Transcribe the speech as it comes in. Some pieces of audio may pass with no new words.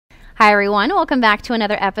Hi, everyone. Welcome back to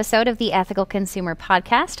another episode of the Ethical Consumer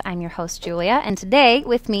Podcast. I'm your host, Julia, and today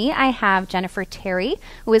with me I have Jennifer Terry,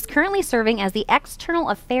 who is currently serving as the External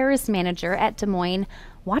Affairs Manager at Des Moines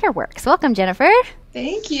Waterworks. Welcome, Jennifer.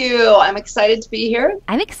 Thank you. I'm excited to be here.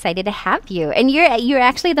 I'm excited to have you. And you're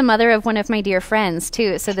actually the mother of one of my dear friends,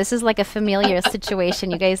 too, so this is like a familiar situation.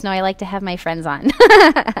 You guys know I like to have my friends on.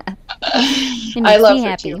 I love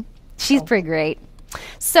her, too. She's pretty great.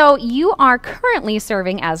 So you are currently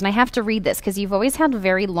serving as, and I have to read this because you've always had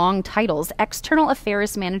very long titles, External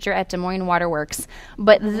Affairs Manager at Des Moines Waterworks.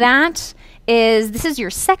 But this is your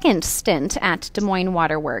second stint at Des Moines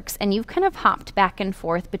Waterworks, and you've kind of hopped back and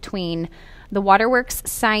forth between the Waterworks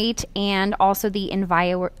site and also the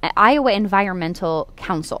Iowa Environmental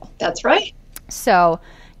Council. That's right. So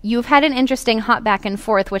you've had an interesting hop back and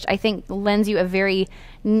forth, which I think lends you a very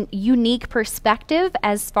unique perspective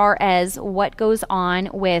as far as what goes on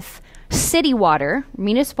with city water,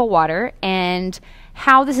 municipal water, and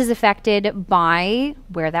how this is affected by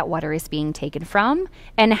where that water is being taken from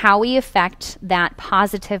and how we affect that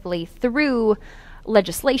positively through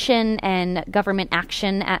legislation and government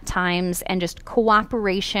action at times and just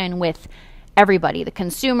cooperation with everybody, the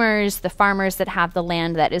consumers, the farmers that have the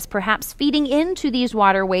land that is perhaps feeding into these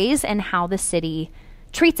waterways and how the city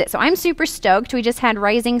treats it. So I'm super stoked. We just had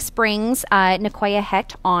Rising Springs, Nicoya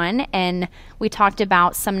Hecht on, and we talked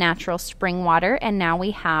about some natural spring water, and now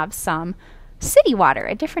we have some city water,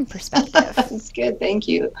 a different perspective. That's good. Thank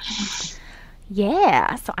you.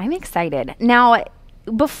 Yeah, so I'm excited. Now,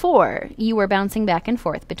 before you were bouncing back and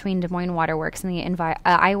forth between Des Moines Waterworks and the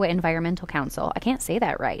Iowa Environmental Council. I can't say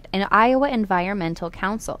that right. An Iowa Environmental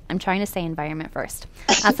Council. I'm trying to say environment first.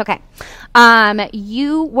 That's okay.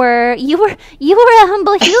 You were a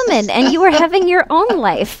humble human and you were having your own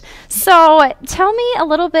life. So tell me a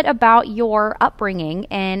little bit about your upbringing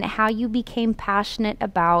and how you became passionate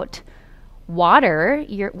about water,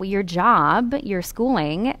 your job, your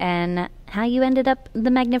schooling, and how you ended up the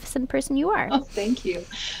magnificent person you are. Oh, thank you.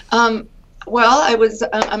 Well,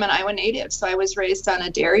 I'm an Iowa native, so I was raised on a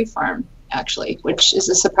dairy farm, actually, which is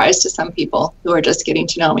a surprise to some people who are just getting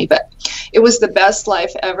to know me. But it was the best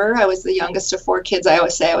life ever. I was the youngest of 4 kids. I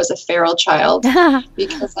always say I was a feral child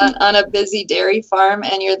because on a busy dairy farm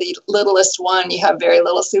and you're the littlest one, you have very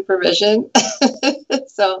little supervision.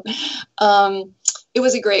 So it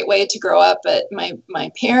was a great way to grow up, but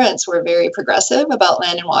my parents were very progressive about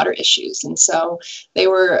land and water issues. And so they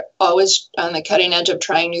were always on the cutting edge of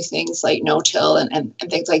trying new things like no-till and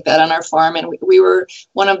things like that on our farm. And we were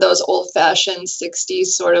one of those old-fashioned 60s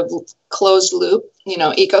sort of closed loop,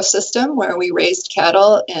 ecosystem where we raised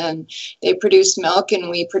cattle and they produced milk and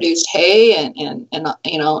we produced hay and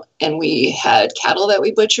we had cattle that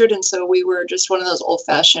we butchered. And so we were just one of those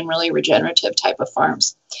old-fashioned, really regenerative type of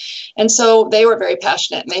farms. And so they were very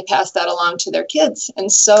passionate and they passed that along to their kids. And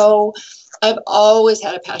so I've always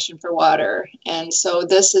had a passion for water. And so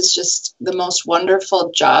this is just the most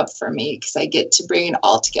wonderful job for me because I get to bring it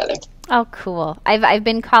all together. Oh, cool. I've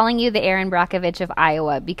been calling you the Erin Brockovich of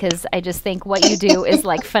Iowa because I just think what you do is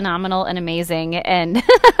like phenomenal and amazing. And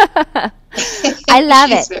I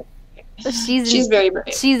love it. She's very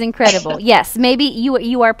brave. She's incredible. Yes, maybe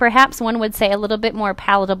you are perhaps one would say a little bit more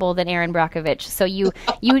palatable than Erin Brockovich. So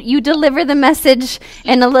you deliver the message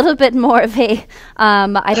in a little bit more of a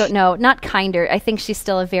I don't know, not kinder. I think she's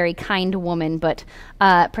still a very kind woman, but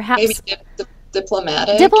perhaps maybe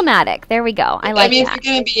diplomatic. Diplomatic. There we go. I like that.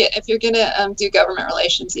 If you're gonna do government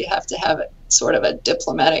relations, you have to have a sort of a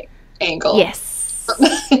diplomatic angle. Yes.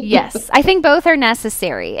 Yes, I think both are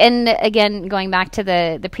necessary. And again, going back to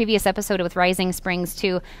the previous episode with Rising Springs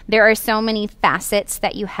too, there are so many facets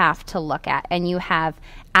that you have to look at. And you have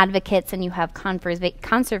advocates and you have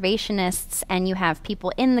conservationists and you have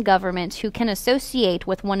people in the government who can associate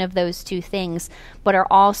with one of those two things, but are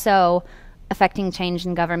also affecting change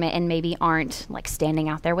in government and maybe aren't like standing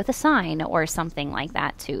out there with a sign or something like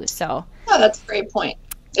that too. So that's a great point.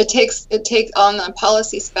 It takes on the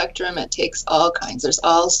policy spectrum. It takes all kinds. There's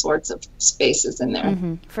all sorts of spaces in there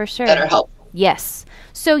for sure that are helpful. Yes.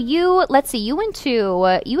 So you went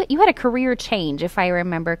to you had a career change, if I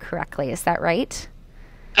remember correctly. Is that right?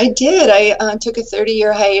 I did. I took a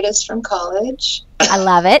 30-year hiatus from college. I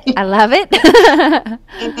love it. I love it.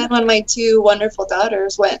 And then when my 2 wonderful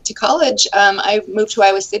daughters went to college, I moved to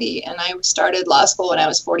Iowa City and I started law school when I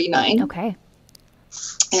was 49. Okay.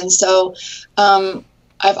 And so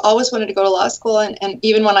I've always wanted to go to law school, and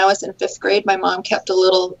even when I was in 5th grade, my mom kept a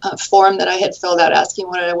little form that I had filled out asking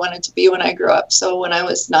what I wanted to be when I grew up. So when I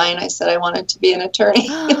was 9, I said I wanted to be an attorney.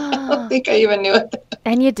 I don't think I even knew it.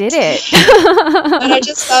 And you did it. And I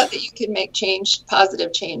just thought that you could make change,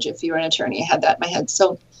 positive change, if you were an attorney. I had that in my head.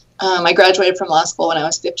 So I graduated from law school when I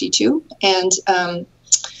was 52, and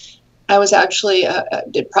I was actually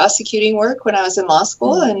did prosecuting work when I was in law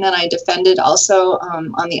school, and then I defended also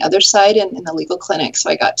on the other side in the legal clinic. So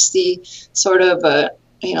I got to see sort of a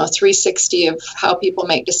 360 of how people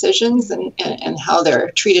make decisions and how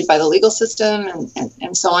they're treated by the legal system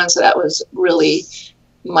and so on. So that was really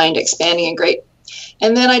mind expanding and great.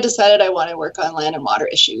 And then I decided I wanted to work on land and water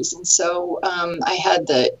issues. And so I had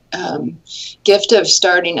the gift of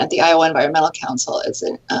starting at the Iowa Environmental Council as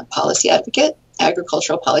a policy advocate,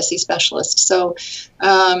 agricultural policy specialist. So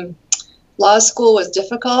law school was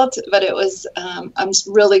difficult, but it was, I'm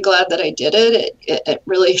really glad that I did it. It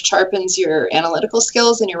really sharpens your analytical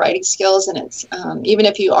skills and your writing skills. And it's, even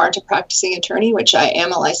if you aren't a practicing attorney, which I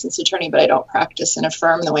am a licensed attorney, but I don't practice in a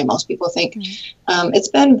firm the way most people think, it's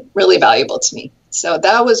been really valuable to me. So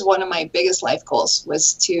that was one of my biggest life goals,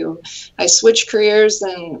 I switched careers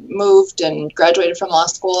and moved and graduated from law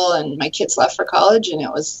school, and my kids left for college, and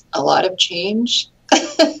it was a lot of change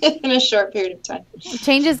in a short period of time.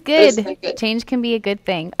 Change is good. Change can be a good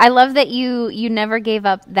thing. I love that you never gave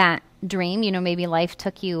up that dream. Maybe life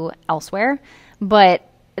took you elsewhere, but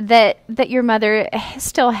that your mother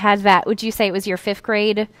still had that. Would you say it was your fifth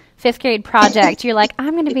grade project? You're like,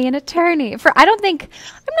 I'm going to be an attorney. I'm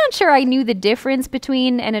not sure I knew the difference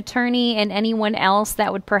between an attorney and anyone else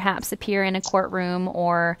that would perhaps appear in a courtroom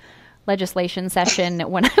or legislation session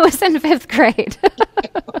when I was in fifth grade.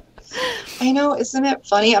 I know, isn't it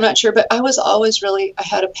funny? I'm not sure, but I was always I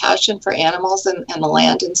had a passion for animals and the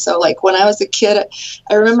land. And so like when I was a kid,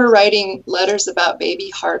 I remember writing letters about baby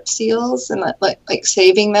harp seals and like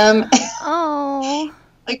saving them. Oh.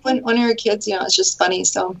 Like when we were kids, it's just funny.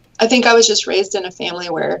 So I think I was just raised in a family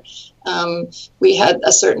where we had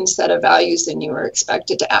a certain set of values and you were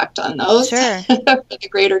expected to act on those for the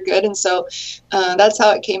greater good. And so that's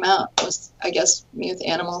how it came out, was, I guess, me with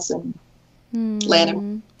animals and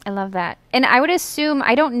land. I love that. And I would assume,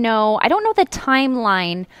 I don't know the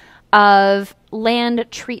timeline of land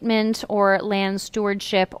treatment or land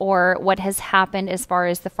stewardship or what has happened as far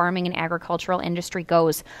as the farming and agricultural industry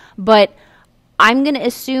goes. But I'm going to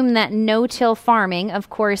assume that no-till farming, of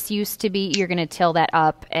course, used to be, you're going to till that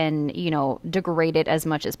up and, degrade it as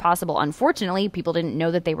much as possible. Unfortunately, people didn't know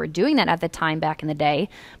that they were doing that at the time back in the day.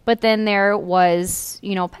 But then there was,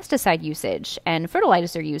 pesticide usage and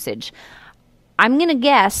fertilizer usage. I'm going to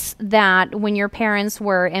guess that when your parents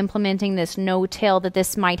were implementing this no-till, that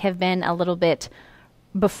this might have been a little bit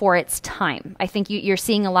before its time. I think you're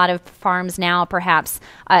seeing a lot of farms now, perhaps.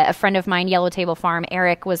 A friend of mine, Yellow Table Farm,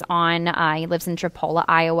 Eric, was on, he lives in Tripola,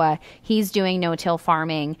 Iowa. He's doing no-till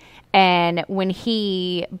farming. And when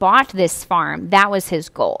he bought this farm, that was his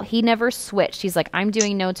goal. He never switched. He's like, I'm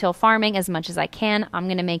doing no-till farming as much as I can. I'm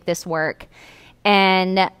going to make this work.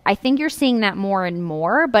 And I think you're seeing that more and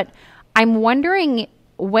more, but I'm wondering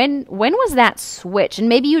when was that switch? And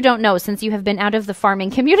maybe you don't know since you have been out of the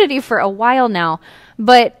farming community for a while now.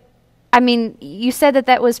 But I mean, you said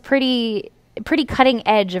that was pretty cutting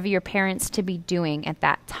edge of your parents to be doing at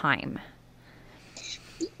that time.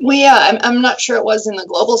 Well, yeah, I'm not sure it was in the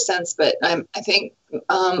global sense, but I think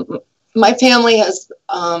my family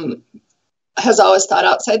has always thought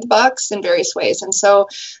outside the box in various ways. And so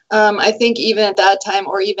I think even at that time,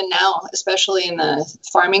 or even now, especially in the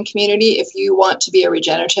farming community, if you want to be a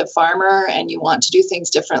regenerative farmer and you want to do things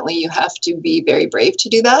differently, you have to be very brave to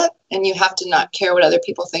do that. And you have to not care what other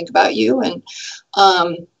people think about you. And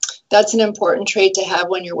that's an important trait to have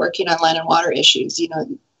when you're working on land and water issues.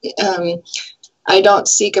 I don't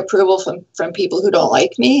seek approval from people who don't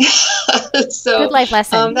like me. So good life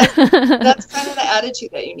lesson. That's kind of the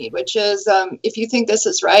attitude that you need, which is if you think this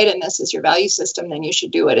is right and this is your value system, then you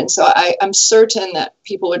should do it. And so I'm certain that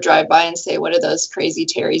people would drive by and say, what are those crazy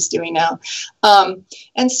Terrys doing now?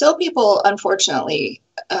 And still people, unfortunately,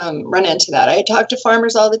 run into that. I talk to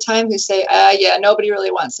farmers all the time who say, yeah, nobody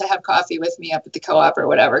really wants to have coffee with me up at the co-op or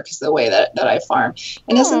whatever because of the way that I farm.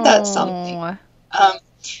 And isn't that something?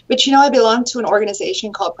 But, I belong to an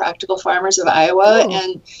organization called Practical Farmers of Iowa,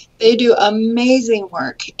 and they do amazing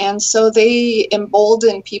work. And so they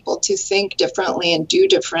embolden people to think differently and do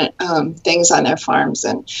different things on their farms.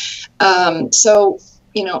 And so,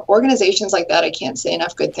 organizations like that, I can't say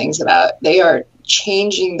enough good things about. They are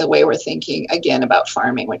changing the way we're thinking, again, about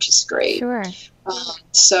farming, which is great. Sure.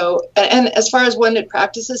 So, and as far as when did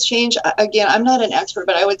practices change, again, I'm not an expert,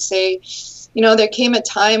 but I would say, there came a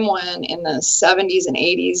time when in the 70s and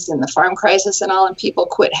 80s in the farm crisis and all, and people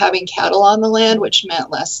quit having cattle on the land, which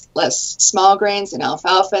meant less small grains and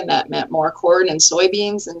alfalfa, and that meant more corn and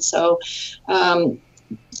soybeans. And so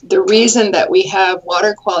the reason that we have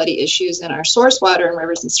water quality issues in our source water and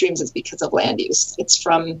rivers and streams is because of land use. It's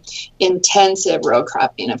from intensive row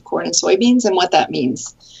cropping of corn and soybeans, and what that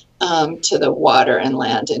means to the water and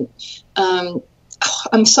land. And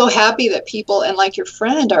I'm so happy that people, and like your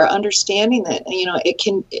friend, are understanding that, you know,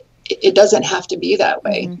 it doesn't have to be that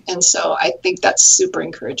way. Mm-hmm. And so I think that's super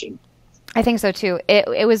encouraging. I think so too.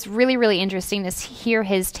 It was really, really interesting to hear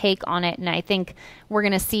his take on it. And I think we're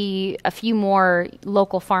going to see a few more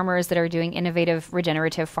local farmers that are doing innovative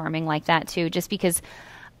regenerative farming like that too, just because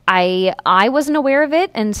I wasn't aware of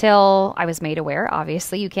it until I was made aware.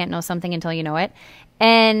 Obviously, you can't know something until you know it.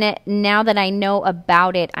 And now that I know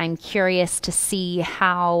about it, I'm curious to see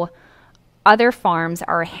how other farms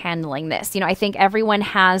are handling this. You know, I think everyone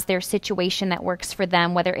has their situation that works for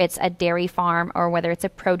them, whether it's a dairy farm or whether it's a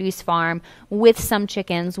produce farm with some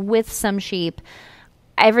chickens, with some sheep.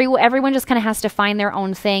 Everyone just kind of has to find their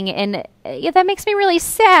own thing. And that makes me really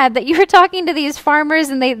sad that you're talking to these farmers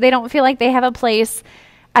and they don't feel like they have a place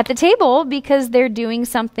at the table because they're doing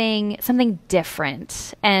something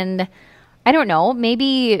different. And I don't know,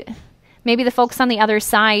 maybe the folks on the other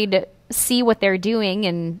side see what they're doing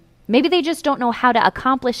and maybe they just don't know how to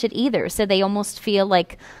accomplish it either. So they almost feel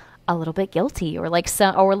like a little bit guilty, or like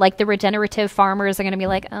the regenerative farmers are going to be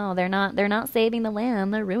like, oh, they're not saving the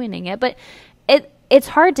land, they're ruining it. But it's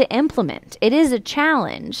hard to implement. It is a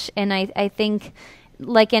challenge. And I think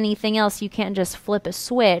like anything else, you can't just flip a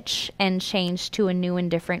switch and change to a new and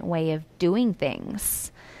different way of doing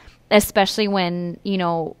things, especially when, you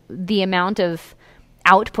know, the amount of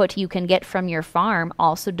output you can get from your farm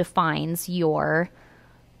also defines your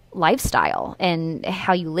lifestyle and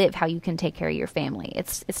how you live, how you can take care of your family.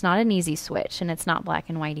 It's not an easy switch, and it's not black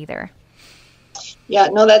and white either. Yeah,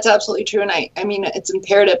 no, that's absolutely true. And I mean, it's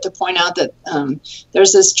imperative to point out that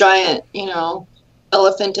there's this giant, you know,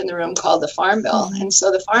 elephant in the room called the Farm Bill. Mm-hmm. And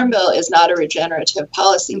so the Farm Bill is not a regenerative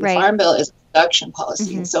policy. The Farm Bill is a production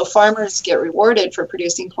policy. Mm-hmm. So farmers get rewarded for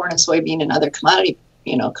producing corn and soybean and other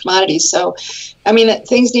commodities. So, I mean,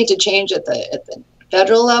 things need to change at the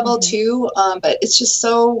federal level too, but it's just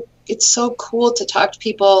so cool to talk to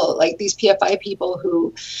people like these PFI people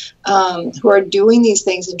who are doing these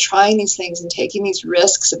things and trying these things and taking these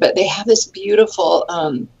risks, but they have this beautiful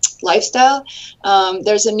lifestyle.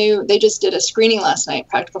 They just did a screening last night,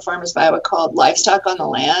 Practical Farmers of Iowa, called Livestock on the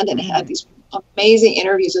Land, and it had these amazing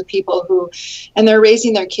interviews with people and they're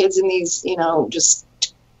raising their kids in these, you know, just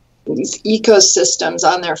these ecosystems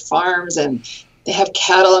on their farms, and they have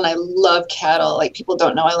cattle, and I love cattle. Like, people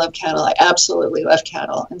don't know I love cattle. I absolutely love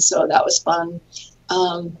cattle, and so that was fun.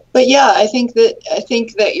 But yeah, I think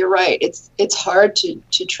that you're right. It's hard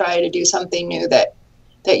to try to do something new that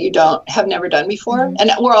you have never done before,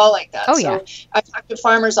 and we're all like that. I talk to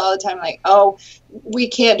farmers all the time, like, oh, we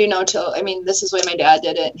can't do no-till. I mean, this is the way my dad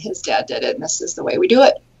did it, and his dad did it, and this is the way we do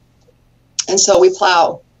it. And so we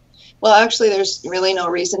plow. Well, actually, there's really no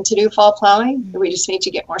reason to do fall plowing. We just need to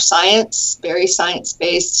get more very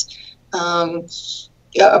science-based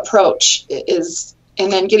approach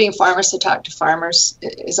and then getting farmers to talk to farmers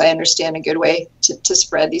is, I understand, a good way to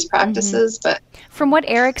spread these practices. But from what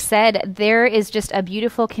Eric said, there is just a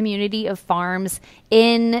beautiful community of farms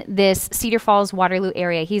in this Cedar Falls, Waterloo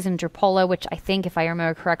area. He's in Drapola, which I think, if I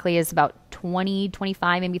remember correctly, is about 20,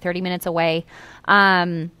 25, maybe 30 minutes away.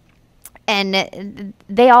 And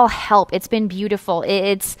they all help. It's been beautiful.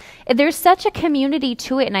 There's such a community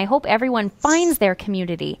to it, and I hope everyone finds their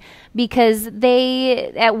community, because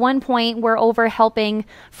they, at one point, were over helping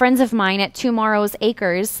friends of mine at Tomorrow's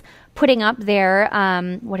Acres putting up their,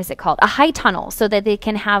 what is it called? A high tunnel, so that they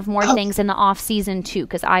can have more things in the off season too,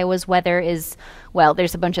 because Iowa's weather is, well,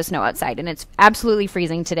 there's a bunch of snow outside and it's absolutely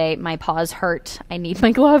freezing today. My paws hurt. I need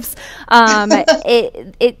my gloves.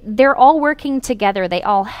 They're all working together. They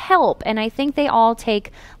all help. And I think they all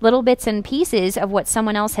take little bits and pieces of what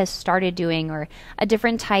someone else has started doing, or a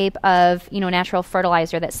different type of, natural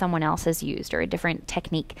fertilizer that someone else has used, or a different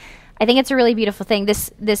technique. I think it's a really beautiful thing.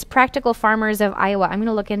 This Practical Farmers of Iowa, I'm going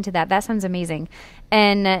to look into that. That sounds amazing.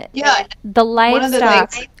 And the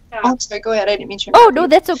livestock. Oh, sorry, go ahead. I didn't mean to. Oh, no,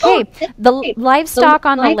 that's okay. The livestock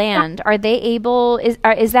on the land, are they able, is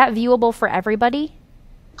that viewable for everybody?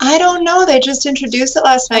 I don't know. They just introduced it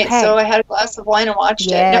last night, so I had a glass of wine and watched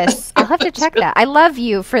it. Yes, I'll have to check that. I love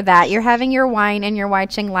you for that. You're having your wine and you're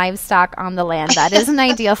watching livestock on the land. That is an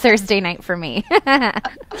ideal Thursday night for me. I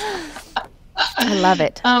love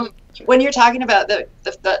it. When you're talking about the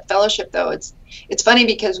fellowship, though, it's funny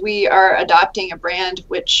because we are adopting a brand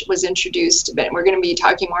which was introduced, but we're going to be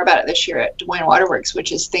talking more about it this year at Des Moines Waterworks,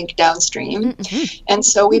 which is Think Downstream. Mm-hmm. And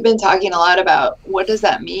so we've been talking a lot about what does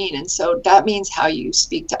that mean? And so that means how you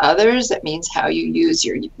speak to others. It means how you use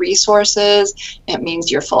your resources. It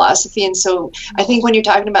means your philosophy. And so I think when you're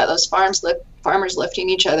talking about those farmers lifting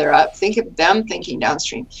each other up, think of them thinking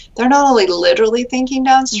downstream. They're not only literally thinking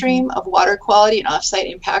downstream of water quality and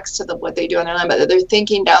offsite impacts to what they do on their land, but they're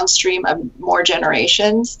thinking downstream of more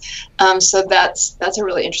generations. So that's a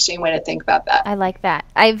really interesting way to think about that. I like that.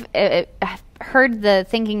 I've heard the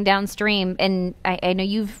thinking downstream, and I know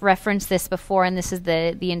you've referenced this before, and this is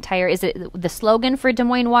the entire, is it the slogan for Des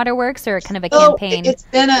Moines Waterworks or kind of a campaign? It's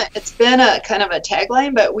been a kind of a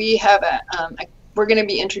tagline, but we have we're going to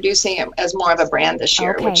be introducing it as more of a brand this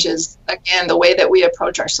year, which is, again, the way that we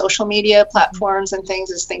approach our social media platforms and things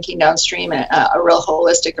is thinking downstream, and a real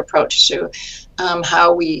holistic approach to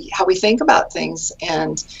how we think about things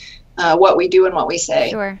and what we do and what we say.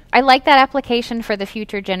 Sure. I like that application for the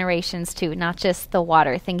future generations too, not just the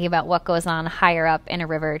water, thinking about what goes on higher up in a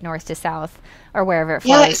river, north to south, or wherever it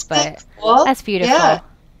flows. But that's beautiful. Yeah.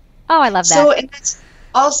 Oh, I love that. So, and that's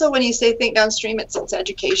also, when you say think downstream, it's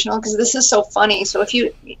educational, because this is so funny. So if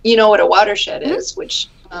you know what a watershed is, which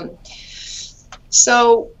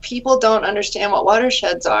so people don't understand what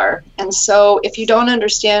watersheds are. And so if you don't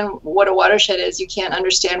understand what a watershed is, you can't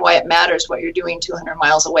understand why it matters what you're doing 200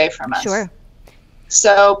 miles away from us. Sure.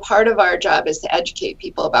 So part of our job is to educate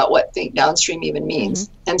people about what think downstream even means.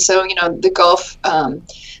 And so, the Gulf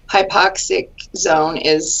hypoxic zone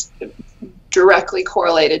is directly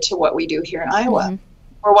correlated to what we do here in Iowa.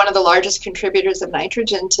 We're one of the largest contributors of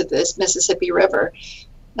nitrogen to this Mississippi River.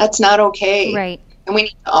 That's not okay. Right. And we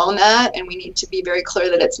need to own that, and we need to be very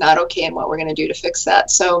clear that it's not okay and what we're going to do to fix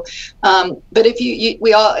that. So, but if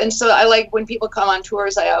and so I like when people come on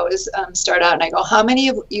tours, I always start out and I go, how many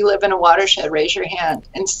of you live in a watershed? Raise your hand.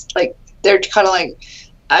 And like, they're kind of like,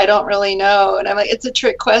 I don't really know. And I'm like, it's a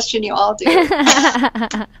trick question. You all do.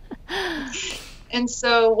 And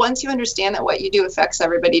so once you understand that what you do affects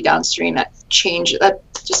everybody downstream, that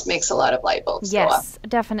just makes a lot of light bulbs go off. Yes,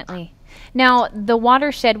 definitely. Now, the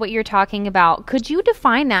watershed, what you're talking about, could you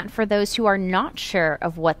define that for those who are not sure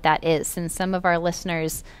of what that is? Since some of our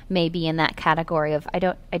listeners may be in that category of, I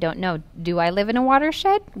don't know, do I live in a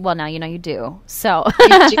watershed? Well, now you know you do. So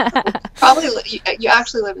you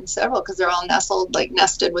actually live in several, because they're all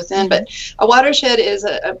nested within. But a watershed is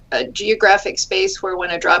a geographic space where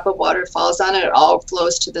when a drop of water falls on it, it all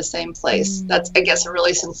flows to the same place. That's, I guess, a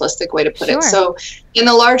really simplistic way to put it. So in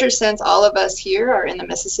the larger sense, all of us here are in the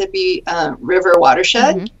Mississippi River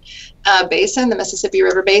watershed basin, the Mississippi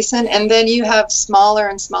River basin, and then you have smaller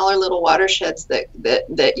and smaller little watersheds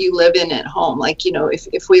that you live in at home. Like,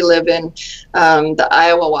 if we live in the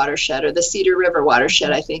Iowa watershed or the Cedar River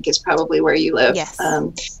watershed, I think is probably where you live. Yes.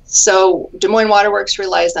 So Des Moines Waterworks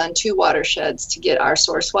relies on two watersheds to get our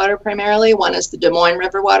source water primarily. One is the Des Moines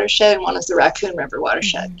River watershed, and one is the Raccoon River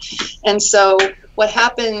watershed. And so what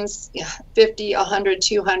happens 50, 100,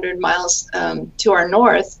 200 miles to our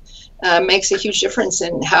north makes a huge difference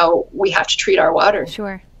in how we have to treat our water.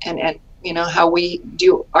 Sure. And how we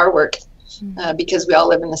do our work, because we all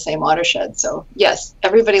live in the same watershed. So yes,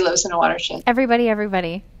 everybody lives in a watershed.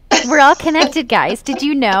 Everybody. We're all connected, guys. Did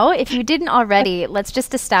you know? If you didn't already, let's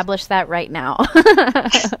just establish that right now.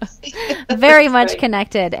 Very much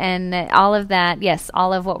connected. And all of that, yes,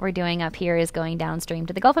 all of what we're doing up here is going downstream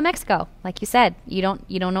to the Gulf of Mexico. Like you said, you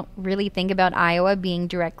don't really think about Iowa being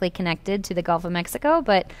directly connected to the Gulf of Mexico,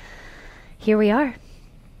 but here we are.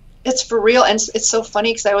 It's for real. And it's so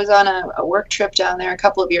funny because I was on a work trip down there a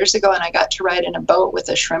couple of years ago, and I got to ride in a boat with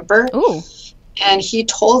a shrimper. Ooh. And he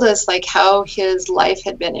told us how his life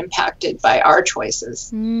had been impacted by our choices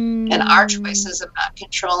and our choices of not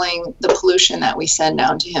controlling the pollution that we send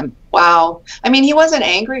down to him. Wow. I mean, he wasn't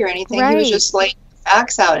angry or anything. Right. He was just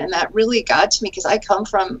facts out. And that really got to me, because I come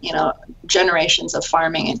from, generations of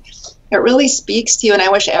farming, and it really speaks to you. And I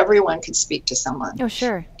wish everyone could speak to someone. Oh,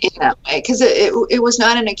 sure. In that way. Because it was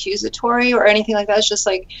not an accusatory or anything like that. It's just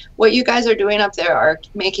what you guys are doing up there are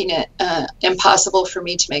making it impossible for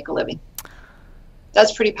me to make a living.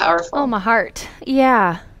 That's pretty powerful. Oh, my heart.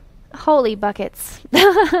 Yeah. Holy buckets.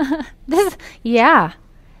 Yeah.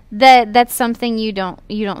 That's something you don't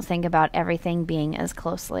think about, everything being as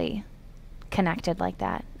closely connected like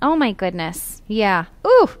that. Oh my goodness. Yeah.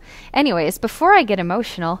 Ooh. Anyways, before I get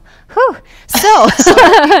emotional, whew. So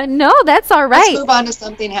no, that's all right. Let's move on to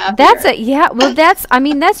something happier. Well,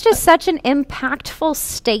 that's just such an impactful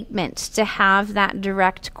statement to have that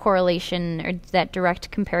direct correlation or that direct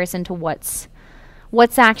comparison to what's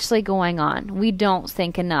what's actually going on. We don't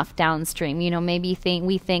think enough downstream. Maybe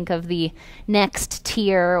we think of the next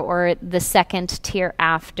tier or the second tier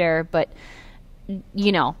after, but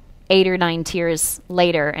 8 or 9 tiers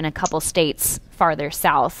later in a couple states farther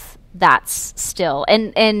south, that's still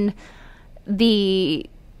and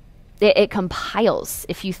it compiles.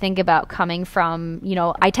 If you think about coming from,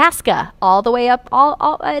 Itasca all the way up,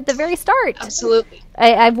 all at the very start. Absolutely.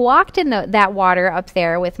 I've walked in that water up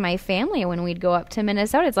there with my family when we'd go up to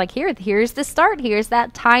Minnesota. It's like, here's the start. Here's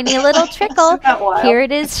that tiny little trickle. Here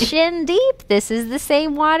it is shin deep. This is the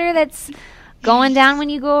same water that's going down when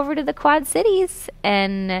you go over to the Quad Cities.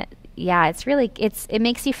 And yeah, it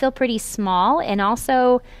makes you feel pretty small, and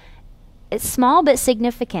also it's small but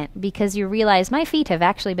significant because you realize my feet have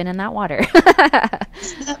actually been in that water.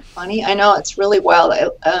 Isn't that funny? I know, it's really wild.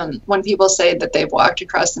 When people say that they've walked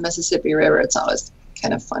across the Mississippi River, it's always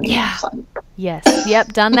kind of funny and fun. Yes.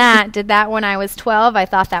 Yep. Done that. Did that when I was 12. I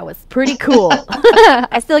thought that was pretty cool.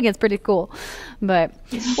 I still think it's pretty cool. But,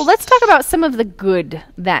 well, let's talk about some of the good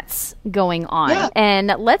that's going on. Yeah.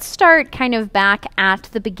 And let's start kind of back at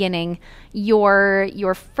the beginning.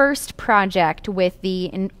 Your first project with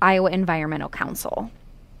the Iowa Environmental Council.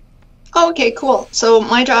 Oh, okay, cool. So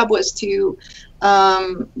my job was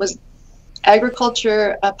was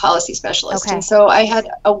agriculture policy specialist. Okay. And so I had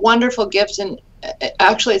a wonderful gift, and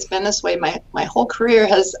actually it's been this way my whole career.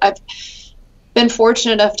 I've been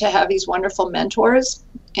fortunate enough to have these wonderful mentors,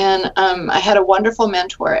 and I had a wonderful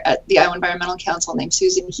mentor at the Iowa Environmental Council named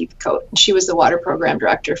Susan Heathcote. She was the water program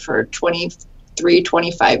director for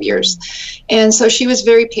 25 years. And so she was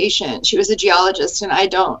very patient. She was a geologist, and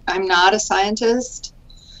I'm not a scientist.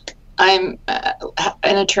 I'm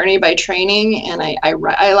an attorney by training, and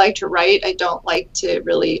I like to write. I don't like to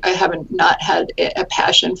really, I haven't not had a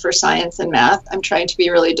passion for science and math. I'm trying to be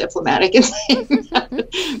really diplomatic and saying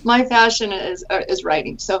that my passion is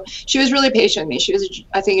writing. So she was really patient with me. She was,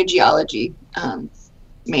 I think, a geology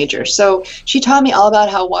major. So she taught me all about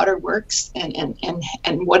how water works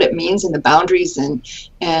and what it means and the boundaries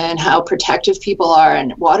and how protective people are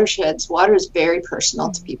and watersheds. Water is very personal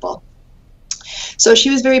to people. So she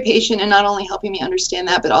was very patient in not only helping me understand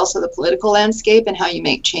that, but also the political landscape and how you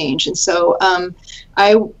make change. And so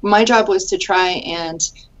my job was to try and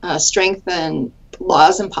strengthen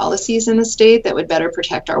laws and policies in the state that would better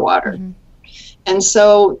protect our water. Mm-hmm. And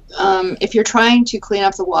so if you're trying to clean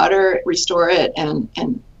up the water, restore it, and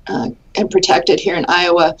protect it here in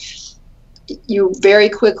Iowa, you very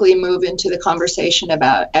quickly move into the conversation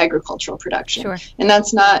about agricultural production. Sure. And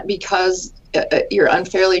that's not because you're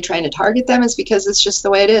unfairly trying to target them. It's because it's just the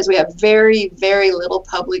way it is. We have very, very little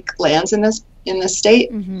public lands in this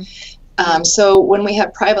state. Mm-hmm. So when we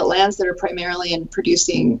have private lands that are primarily in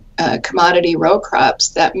producing commodity row crops,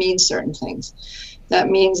 that means certain things. That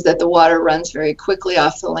means that the water runs very quickly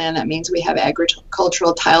off the land. That means we have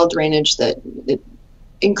agricultural tile drainage that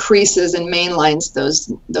increases and mainlines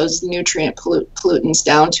those nutrient pollutants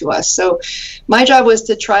down to us. So my job was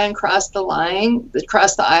to try and cross the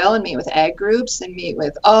aisle and meet with ag groups and meet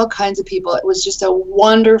with all kinds of people. It was just a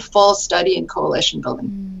wonderful study in coalition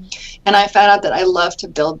building. And I found out that I love to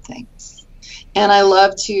build things. And I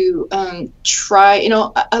love to try,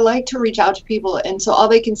 I like to reach out to people. And so all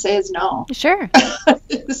they can say is no. Sure.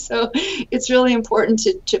 So it's really important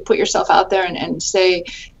to put yourself out there and say,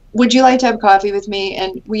 would you like to have coffee with me?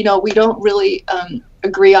 And we don't really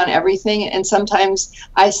agree on everything. And sometimes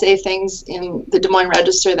I say things in the Des Moines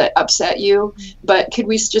Register that upset you, but could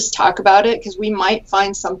we just talk about it? Because we might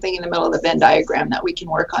find something in the middle of the Venn diagram that we can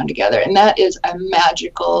work on together. And that is a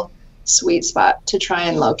magical sweet spot to try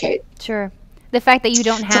and locate. Sure. The fact that you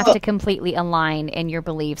don't have to completely align in your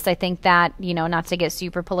beliefs. I think that, not to get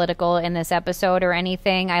super political in this episode or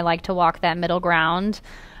anything, I like to walk that middle ground,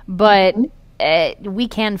 but we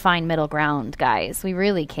can find middle ground, guys. We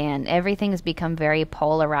really can. Everything's become very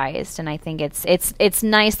polarized, and I think it's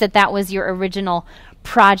nice that was your original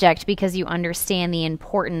project because you understand the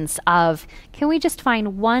importance of, can we just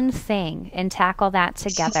find one thing and tackle that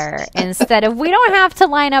together instead of, we don't have to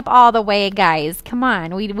line up all the way, guys. Come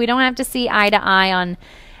on. We don't have to see eye to eye on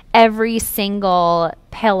every single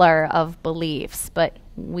pillar of beliefs, but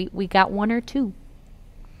we got one or two.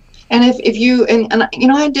 And if you,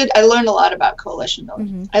 I learned a lot about coalition building.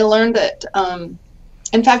 Mm-hmm. I learned that,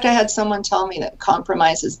 in fact, I had someone tell me that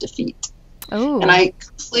compromise is defeat. Ooh. And I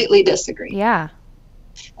completely disagree. Yeah.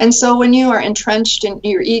 And so when you are entrenched and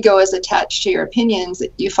your ego is attached to your opinions,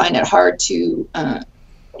 you find it hard to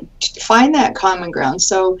find that common ground.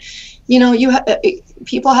 So,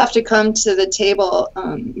 people have to come to the table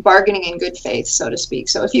bargaining in good faith, so to speak.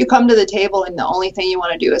 So if you come to the table and the only thing you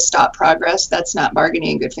want to do is stop progress, that's not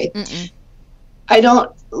bargaining in good faith. Mm-mm.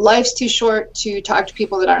 life's too short to talk to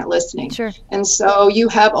people that aren't listening. Sure. And so you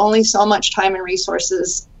have only so much time and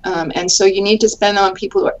resources. And so you need to spend them on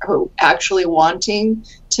people who are actually wanting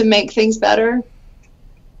to make things better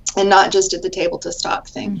and not just at the table to stop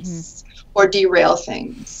things or derail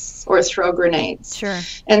things or throw grenades. Sure.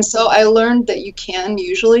 And so I learned that you can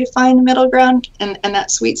usually find middle ground and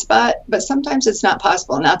that sweet spot, but sometimes it's not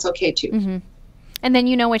possible, and that's okay too. And then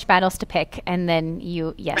you know which battles to pick, and then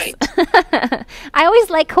Right. I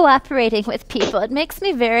always like cooperating with people. It makes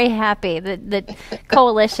me very happy. The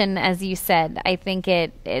coalition, as you said, I think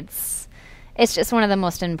it's just one of the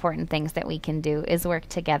most important things that we can do is work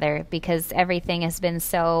together, because everything has been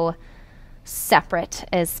so separate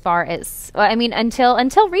as far as, well, I mean,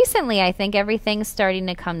 until recently, I think everything's starting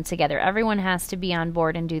to come together. Everyone has to be on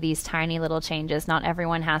board and do these tiny little changes. Not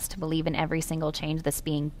everyone has to believe in every single change that's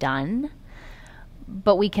being done.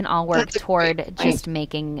 But we can all work toward just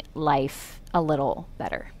making life a little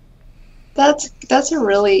better. That's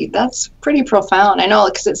pretty profound. I know,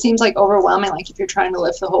 because it seems like overwhelming, like if you're trying to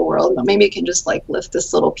lift the whole world, but maybe you can just like lift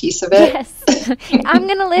this little piece of it. Yes. I'm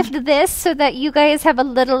going to lift this so that you guys have a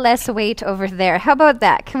little less weight over there. How about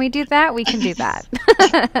that? Can we do that? We can do that.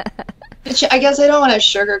 I guess I don't want to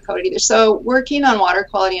sugarcoat it either. So working on water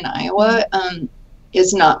quality in Iowa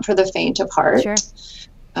is not for the faint of heart. Sure.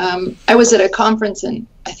 I was at a conference in,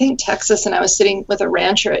 I think, Texas, and I was sitting with a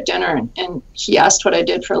rancher at dinner, and he asked what I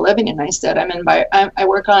did for a living, and I said, I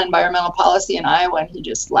work on environmental policy in Iowa, and he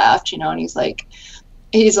just laughed, and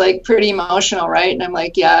he's like pretty emotional, right? And I'm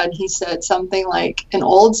like, yeah, and he said something like, an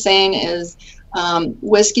old saying is,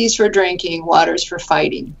 whiskey's for drinking, water's for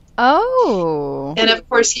fighting. Oh. And of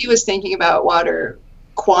course, he was thinking about water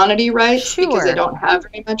quantity rights, because they don't have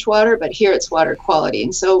very much water, but here it's water quality.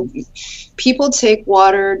 And so people take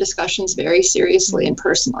water discussions very seriously and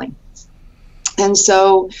personally. And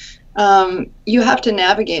so you have to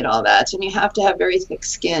navigate all that, and you have to have very thick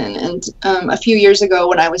skin. And a few years ago,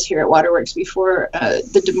 when I was here at Waterworks, before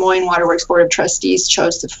the Des Moines Waterworks Board of Trustees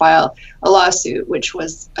chose to file a lawsuit, which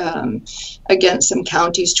was against some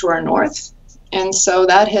counties to our north. And so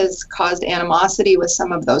that has caused animosity with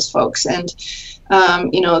some of those folks. And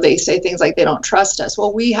they say things like they don't trust us.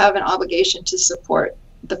 Well, we have an obligation to support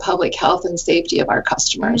the public health and safety of our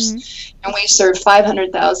customers. And we serve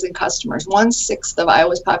 500,000 customers. 1/6 of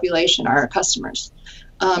Iowa's population are our customers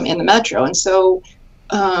in the metro. And so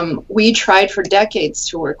we tried for decades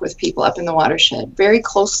to work with people up in the watershed very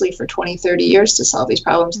closely for 20, 30 years to solve these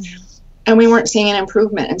problems. And we weren't seeing an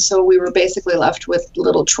improvement. And so we were basically left with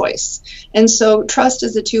little choice. And so trust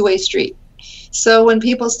is a two-way street. So when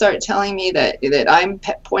people start telling me that I'm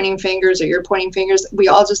pointing fingers or you're pointing fingers, we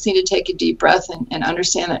all just need to take a deep breath and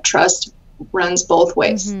understand that trust runs both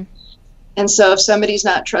ways. And so if somebody's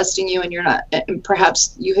not trusting you and you're not, and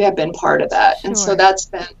perhaps you have been part of that. Sure. And so that's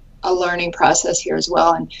been a learning process here as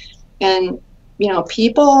well. And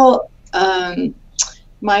people,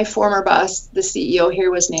 my former boss, the CEO here,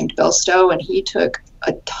 was named Bill Stowe, and he took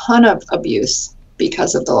a ton of abuse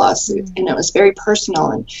because of the lawsuit. And it was very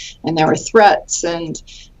personal, and there were threats. And,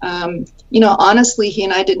 honestly, he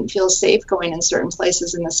and I didn't feel safe going in certain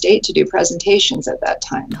places in the state to do presentations at that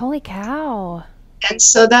time. Holy cow. And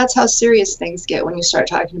so that's how serious things get when you start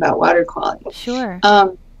talking about water quality. Sure.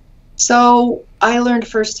 So I learned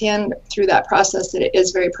firsthand through that process that it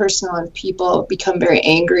is very personal, and people become very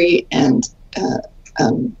angry, and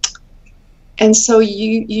so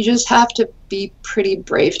you just have to be pretty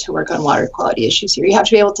brave to work on water quality issues here. You have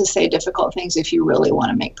to be able to say difficult things if you really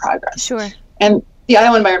want to make progress. Sure. And the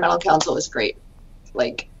Iowa Environmental Council was great.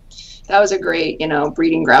 Like, that was a great,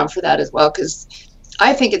 breeding ground for that as well, because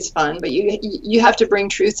I think it's fun, but you have to bring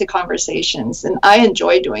truth to conversations, and I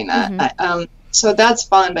enjoy doing that. So that's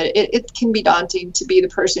fun, but it can be daunting to be the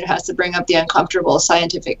person who has to bring up the uncomfortable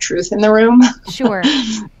scientific truth in the room. Sure.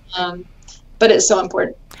 But it's so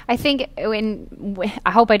important. I think I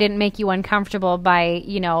hope I didn't make you uncomfortable by,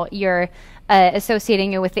 your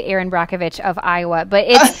associating you with the Erin Brockovich of Iowa, but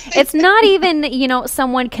it's not even,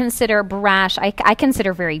 someone consider brash. I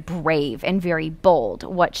consider very brave and very bold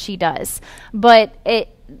what she does, but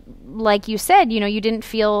like you said, you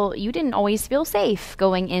didn't always feel safe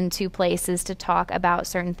going into places to talk about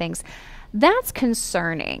certain things. That's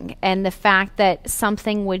concerning. And the fact that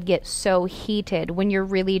something would get so heated when you're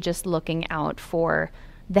really just looking out for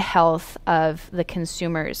the health of the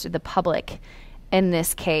consumers, or the public in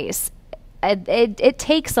this case, it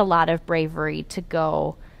takes a lot of bravery to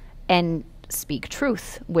go and speak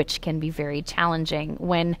truth, which can be very challenging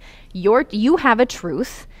when you have a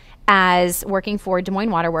truth as working for Des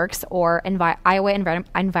Moines Waterworks or Iowa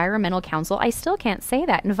Environmental Council. I still can't say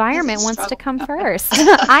that. Environment wants to come first.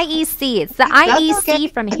 IEC. It's the IEC okay.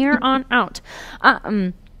 From here on out.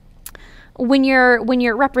 When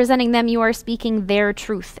you're representing them, you are speaking their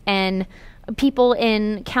truth, and people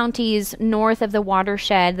in counties north of the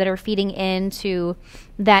watershed that are feeding into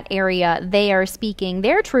that area, they are speaking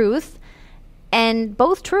their truth, and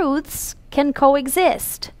both truths can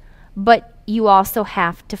coexist. But you also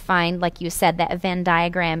have to find, like you said, that Venn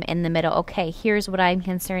diagram in the middle. Okay, here's what I'm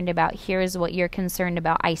concerned about. Here's what you're concerned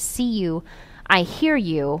about. I see you. I hear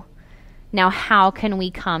you. Now, how can we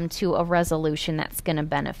come to a resolution that's going to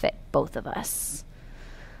benefit both of us?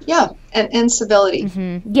 Yeah, and civility.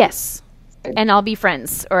 Mm-hmm. Yes. And I'll be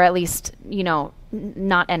friends, or at least,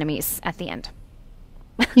 not enemies at the end.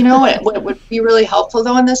 You know what would be really helpful,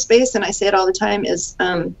 though, in this space, and I say it all the time, is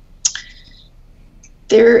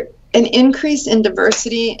an increase in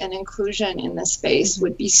diversity and inclusion in this space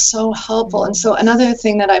would be so helpful. And so another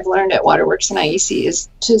thing that I've learned at Waterworks and IEC is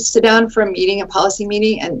to sit down for a policy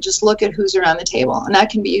meeting, and just look at who's around the table. And that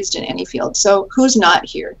can be used in any field. So who's not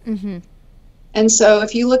here? Mm-hmm. And so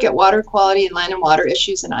if you look at water quality and land and water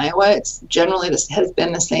issues in Iowa, it's generally has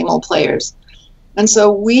been the same old players. And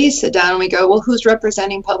so we sit down and we go, well, who's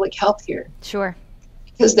representing public health here? Sure.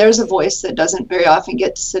 Because there's a voice that doesn't very often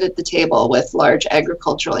get to sit at the table with large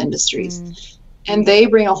agricultural industries. And they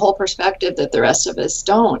bring a whole perspective that the rest of us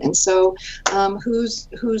don't. And so who's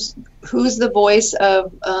the voice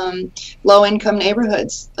of low-income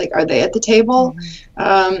neighborhoods? Like, are they at the table?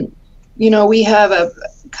 We have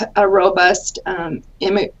a robust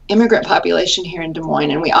immigrant population here in Des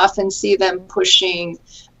Moines, and we often see them pushing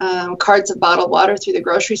carts of bottled water through the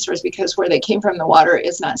grocery stores because where they came from, the water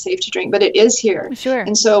is not safe to drink, but it is here. Sure.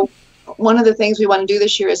 And so one of the things we want to do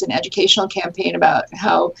this year is an educational campaign about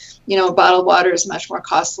how, bottled water is much more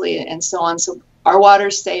costly and so on. So our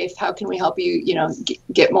water's safe. How can we help you,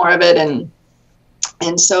 get more of it?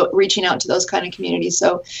 And so reaching out to those kind of communities.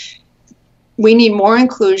 So we need more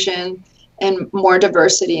inclusion and more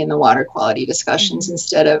diversity in the water quality discussions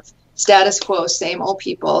instead of status quo, same old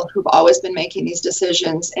people who've always been making these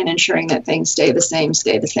decisions and ensuring that things stay the same.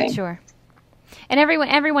 Sure. And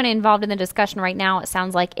everyone involved in the discussion right now, it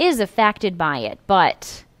sounds like, is affected by it.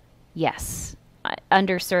 But yes,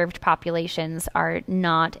 underserved populations are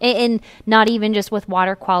not, and not even just with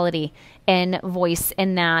water quality and voice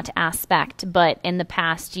in that aspect, but in the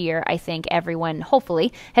past year, I think everyone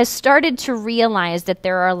hopefully has started to realize that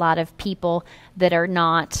there are a lot of people that are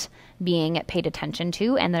not being paid attention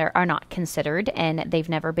to and that are not considered, and they've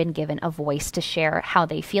never been given a voice to share how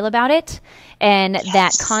they feel about it. And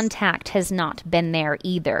that contact has not been there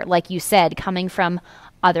either. Like you said, coming from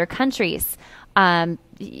other countries, I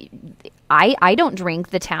don't drink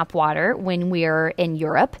the tap water when we're in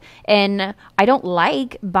Europe, and I don't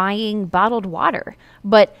like buying bottled water,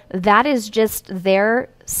 but that is just their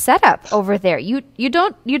setup over there. You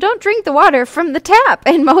don't drink the water from the tap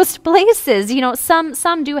in most places.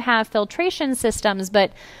 Some do have filtration systems,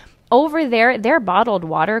 but over there, their bottled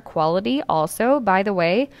water quality also, by the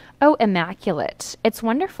way, immaculate. It's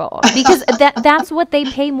wonderful because that's what they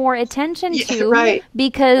pay more attention to, right,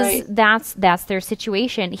 because that's their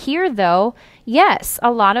situation. Here, though, yes,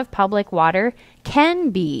 a lot of public water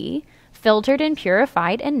can be filtered and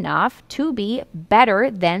purified enough to be better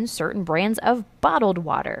than certain brands of bottled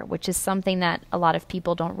water, which is something that a lot of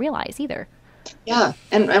people don't realize either. Yeah,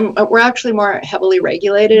 and we're actually more heavily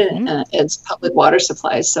regulated as public water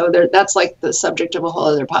supplies. So that's like the subject of a whole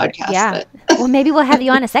other podcast. Yeah. Well, maybe we'll have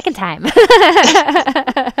you on a second time. I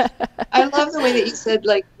love the way that you said,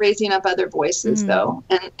 like, raising up other voices, though.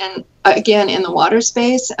 And again, in the water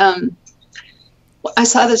space, I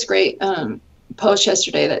saw this great post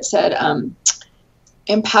yesterday that said,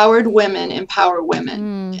 empowered women empower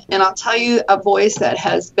women. And I'll tell you, a voice that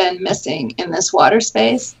has been missing in this water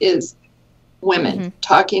space is women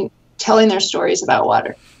telling their stories about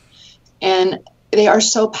water. And they are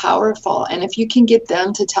so powerful. And if you can get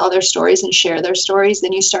them to tell their stories and share their stories,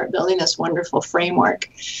 then you start building this wonderful framework.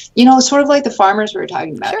 Sort of like the farmers we were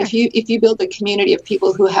talking about. Sure. If you build a community of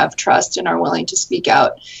people who have trust and are willing to speak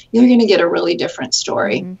out, you're going to get a really different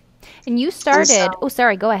story. And you started,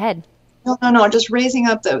 go ahead. No, just raising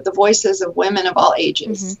up the voices of women of all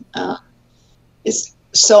ages is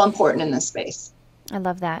so important in this space. I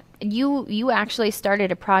love that. You actually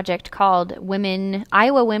started a project called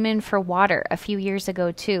Iowa Women for Water a few years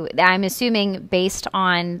ago too. I'm assuming based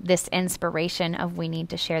on this inspiration of we need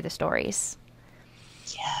to share the stories.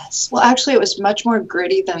 Yes. Well, actually, it was much more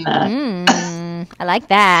gritty than that. I like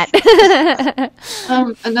that.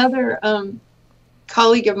 Another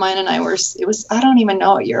colleague of mine and I were, it was, I don't even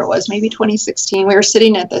know what year it was, maybe 2016. We were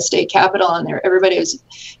sitting at the state capitol, and there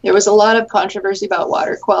was a lot of controversy about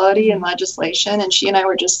water quality and legislation. And she and I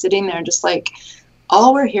were just sitting there, just like,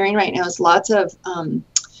 all we're hearing right now is lots of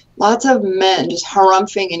men just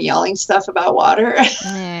harumphing and yelling stuff about water.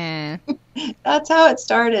 That's how it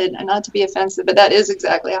started. And not to be offensive, but that is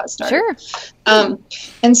exactly how it started. Sure.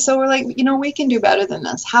 And so we're like, we can do better than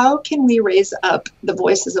this. How can we raise up the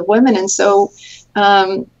voices of women? And so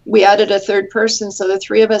we added a third person. So the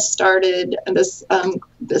three of us started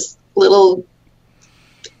this little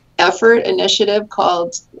initiative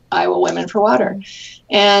called Iowa Women for Water.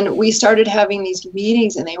 And we started having these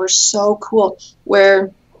meetings, and they were so cool,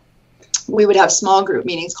 where we would have small group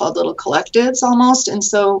meetings called little collectives almost. And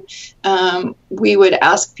so we would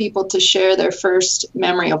ask people to share their first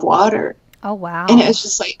memory of water. Oh, wow. And it was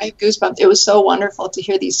just like, I have goosebumps. It was so wonderful to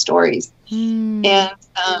hear these stories. And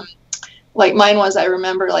like mine was, I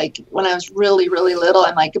remember like when I was really, really little,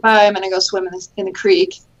 I'm like, goodbye, I'm going to go swim in the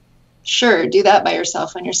creek. Sure, do that by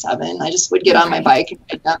yourself when you're 7. I just would get on my bike and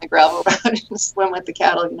ride down the gravel road and swim with the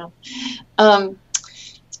cattle,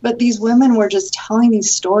 But these women were just telling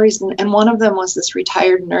these stories, and one of them was this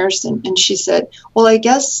retired nurse, and she said, well, I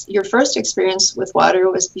guess your first experience with water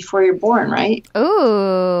was before you're born, right?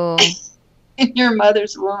 Ooh. In your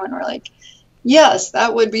mother's womb. And we're like, yes,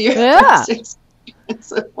 that would be your first experience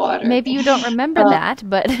with water. Maybe you don't remember that,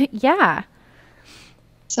 but yeah.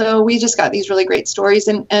 So we just got these really great stories,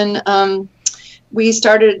 and we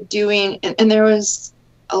started doing, and there was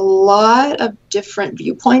a lot of different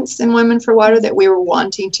viewpoints in Women for Water that we were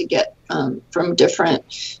wanting to get from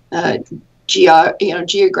different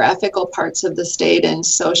geographical parts of the state and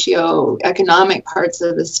socioeconomic parts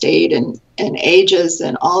of the state and ages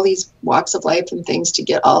and all these walks of life and things to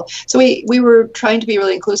get all. So we were trying to be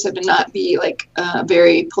really inclusive and not be like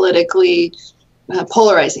very politically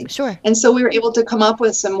polarizing. Sure. And so we were able to come up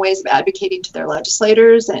with some ways of advocating to their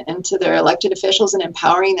legislators and to their elected officials and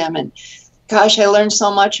empowering them. And gosh, I learned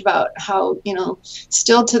so much about how,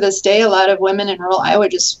 still to this day, a lot of women in rural Iowa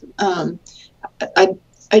just, I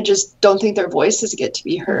just don't think their voices get to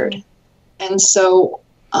be heard. And so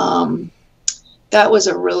that was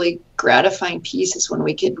a really gratifying piece, is when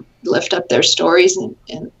we could lift up their stories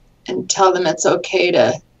and tell them it's okay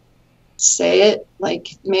to say it. Like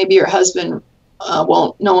maybe your husband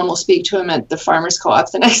no one will speak to him at the farmer's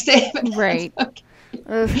co-op the next day. Right.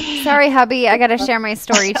 Okay. Sorry, hubby. I got to share my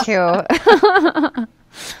story too. So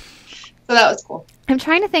that was cool. I'm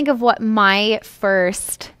trying to think of what my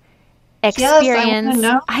first experience.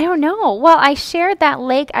 Yes, I don't know. Well, I shared that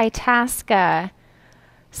Lake Itasca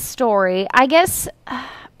story. I guess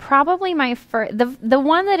probably my first, the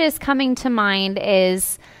one that is coming to mind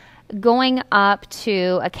is going up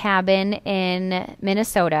to a cabin in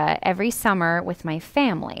Minnesota every summer with my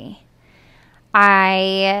family.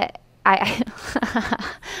 I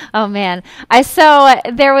oh man. So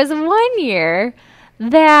there was one year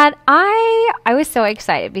that I was so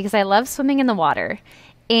excited because I love swimming in the water,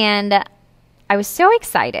 and I was so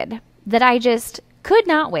excited that I just could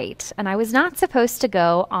not wait, and I was not supposed to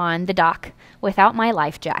go on the dock without my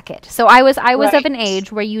life jacket. So I was Right. of an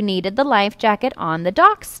age where you needed the life jacket on the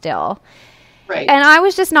dock still. Right. And I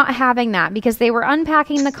was just not having that because they were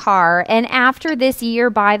unpacking the car. And after this year,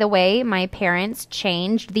 by the way, my parents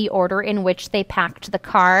changed the order in which they packed the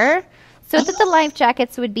car so that the life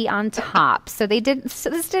jackets would be on top. So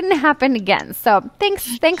this didn't happen again. So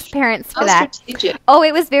thanks parents for that. Strategic. Oh,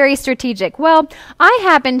 it was very strategic. Well, I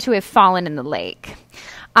happened to have fallen in the lake.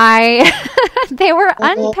 They were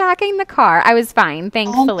unpacking the car. I was fine,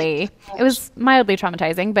 thankfully. It was mildly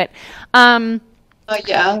traumatizing, but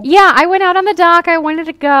yeah, I went out on the dock. I wanted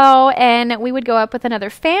to go, and we would go up with another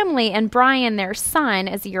family, and Brian, their son,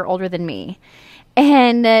 is a year older than me.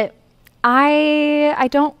 And I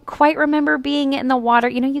don't quite remember being in the water.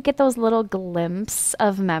 You get those little glimpses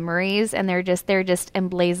of memories, and they're just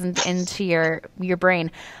emblazoned into your brain.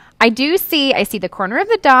 I see the corner of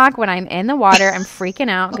the dock when I'm in the water. I'm freaking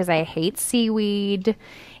out because I hate seaweed.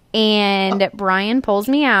 And Brian pulls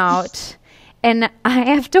me out, and I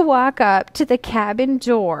have to walk up to the cabin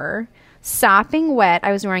door, sopping wet.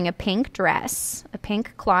 I was wearing a pink dress, a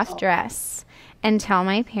pink cloth dress, and tell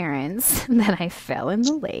my parents that I fell in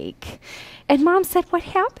the lake. And Mom said, "What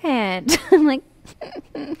happened?" I'm like,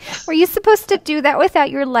 "Were you supposed to do that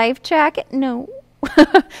without your life jacket?" No.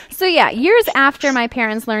 So yeah, years after my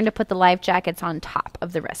parents learned to put the life jackets on top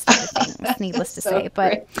of the rest of the things, needless to say.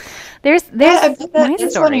 But there's my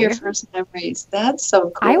that's story. one of your first memories. That's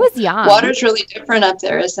so cool. I was young. Water's really different up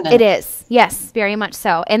there, isn't it? It is. Yes, very much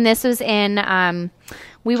so. And this was in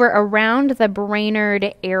We were around the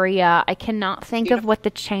Brainerd area. I cannot think of what the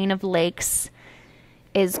chain of lakes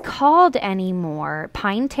is called anymore.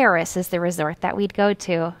 Pine Terrace is the resort that we'd go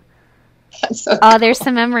to. So oh, there's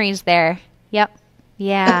some memories there. Yep.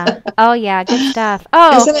 Yeah. Oh, yeah. Good stuff.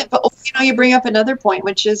 Oh, isn't it? But you bring up another point,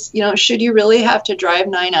 which is, should you really have to drive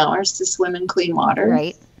 9 hours to swim in clean water?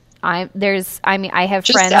 Right. I have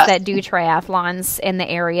Just friends ask. that do triathlons in the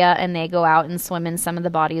area, and they go out and swim in some of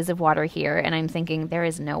the bodies of water here. And I'm thinking, there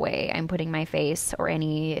is no way I'm putting my face or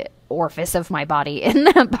any orifice of my body in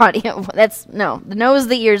that body. The nose,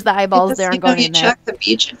 the ears, the eyeballs, they aren't going in there. You check the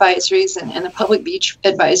beach advisories and the public beach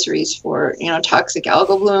advisories for, toxic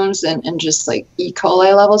algal blooms and just like E.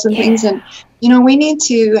 coli levels and things. And, we need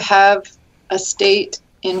to have a state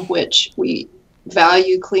in which we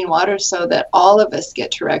value clean water so that all of us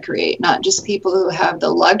get to recreate, not just people who have the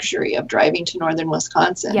luxury of driving to northern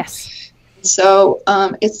Wisconsin. Yes. So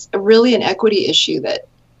it's really an equity issue that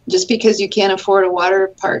just because you can't afford a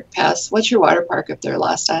water park pass, what's your water park up there,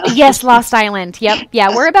 Lost Island? Yes, Lost Island. Yep.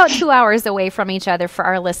 Yeah, we're about 2 hours away from each other for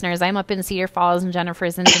our listeners. I'm up in Cedar Falls and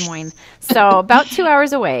Jennifer's in Des Moines. So about 2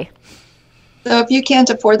 hours away. So if you can't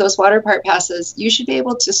afford those water park passes, you should be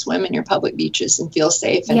able to swim in your public beaches and feel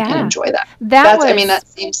safe and enjoy that. That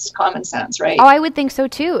seems common sense, right? Oh, I would think so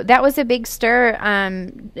too. That was a big stir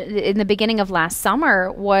in the beginning of last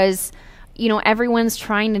summer was, everyone's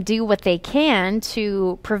trying to do what they can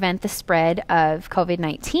to prevent the spread of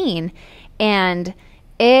COVID-19. And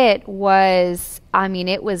it was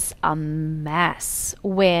a mess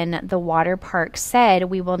when the water park said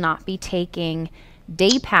we will not be taking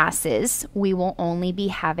day passes, we will only be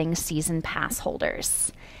having season pass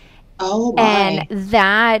holders. Oh my. And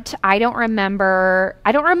that I don't remember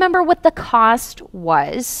what the cost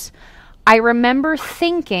was. I remember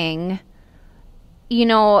thinking,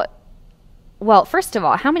 well, first of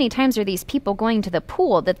all, how many times are these people going to the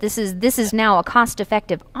pool that this is now a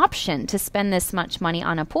cost-effective option to spend this much money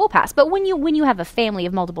on a pool pass? But when you have a family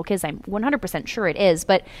of multiple kids, I'm 100% sure it is,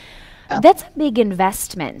 but that's a big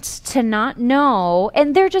investment to not know,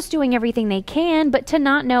 and they're just doing everything they can, but to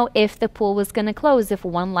not know if the pool was going to close, if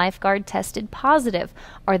one lifeguard tested positive,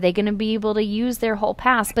 are they going to be able to use their whole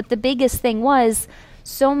pass? But the biggest thing was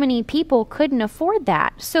so many people couldn't afford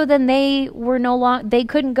that. So then they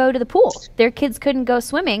couldn't go to the pool. Their kids couldn't go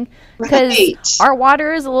swimming because our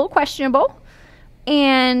water is a little questionable.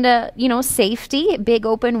 And, safety, big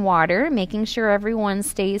open water, making sure everyone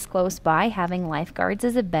stays close by, having lifeguards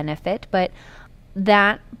is a benefit. But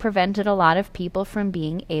that prevented a lot of people from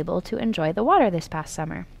being able to enjoy the water this past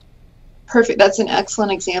summer. Perfect. That's an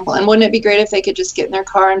excellent example. And wouldn't it be great if they could just get in their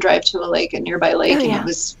car and drive to a nearby lake, and it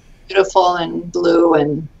was beautiful and blue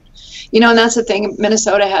and, and that's the thing.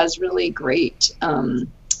 Minnesota has really great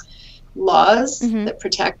laws that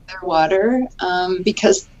protect their water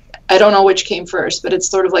because I don't know which came first, but it's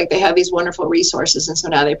sort of like they have these wonderful resources, and so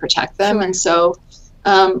now they protect them. Sure. And so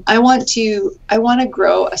I want to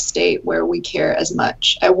grow a state where we care as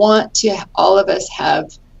much. I want to all of us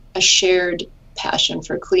have a shared passion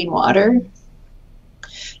for clean water.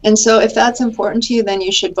 And so if that's important to you, then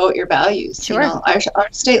you should vote your values. Sure.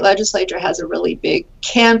 Our state legislature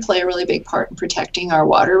can play a really big part in protecting our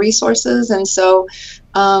water resources. And so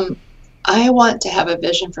I want to have a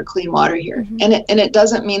vision for clean water here. And it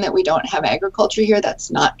doesn't mean that we don't have agriculture here. That's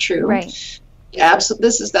not true. Right. Absolutely.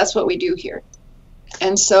 That's what we do here.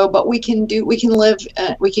 And so, but we can live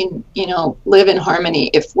in harmony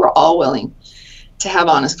if we're all willing to have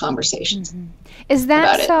honest conversations. Is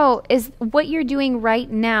that so? Is what you're doing right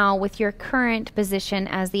now with your current position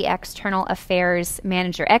as the external affairs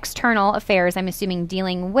manager? External affairs, I'm assuming,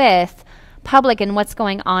 dealing with public and what's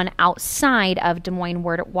going on outside of Des Moines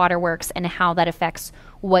Waterworks and how that affects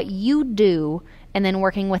what you do, and then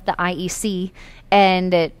working with the IEC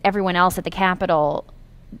and everyone else at the Capitol.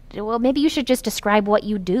 Well, maybe you should just describe what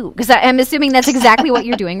you do, because I'm assuming that's exactly what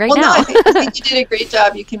you're doing right now. No, I think you did a great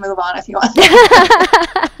job. You can move on if you want.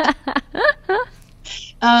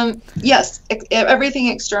 Yes, everything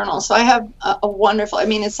external. So I have a wonderful,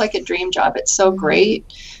 it's like a dream job. It's so great.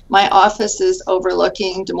 My office is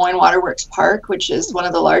overlooking Des Moines Waterworks Park, which is one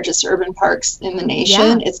of the largest urban parks in the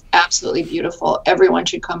nation. Yeah. It's absolutely beautiful. Everyone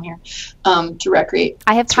should come here to recreate.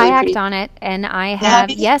 I have kayaked on it, and I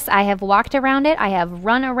have walked around it, I have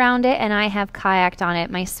run around it, and I have kayaked on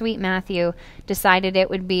it. My sweet Matthew decided it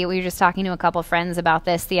would be, we were just talking to a couple friends about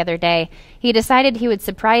this the other day. He decided he would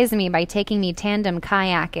surprise me by taking me tandem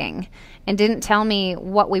kayaking and didn't tell me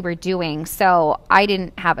what we were doing. So I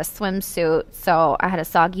didn't have a swimsuit, so I had a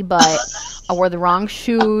soggy butt. I wore the wrong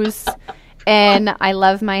shoes, And I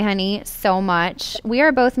love my honey so much. We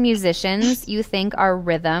are both musicians. You think our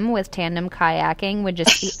rhythm with tandem kayaking would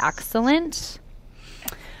just be excellent.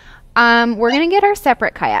 We're going to get our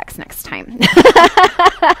separate kayaks next time.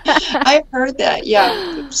 I've heard that.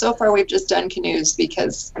 Yeah. So far, we've just done canoes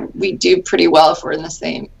because we do pretty well if we're in the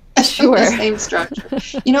same. Sure. The same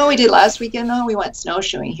structure. You know what we did last weekend, though? We went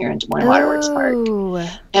snowshoeing here in Des Moines Waterworks Park.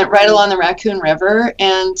 And right along the Raccoon River.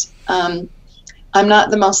 And I'm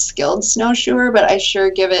not the most skilled snowshoer, but I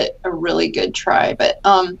sure give it a really good try. But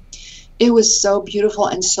it was so beautiful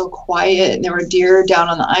and so quiet. And there were deer down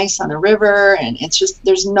on the ice on the river. And it's just,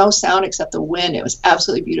 there's no sound except the wind. It was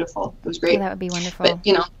absolutely beautiful. It was great. Oh, that would be wonderful. But,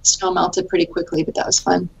 you know, snow melted pretty quickly, but that was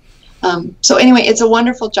fun. So anyway, it's a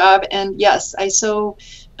wonderful job. And yes,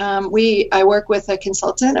 I work with a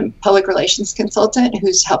consultant, a public relations consultant,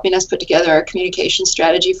 who's helping us put together our communication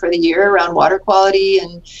strategy for the year around water quality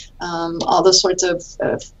and all those sorts of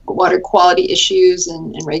water quality issues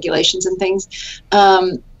and regulations and things.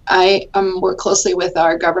 I work closely with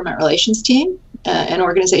our government relations team, an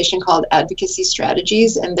organization called Advocacy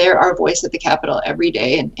Strategies, and they're our voice at the Capitol every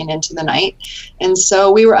day and into the night. And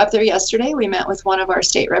so we were up there yesterday. We met with one of our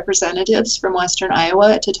state representatives from Western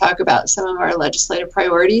Iowa to talk about some of our legislative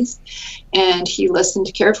priorities. And he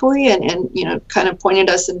listened carefully and you know, kind of pointed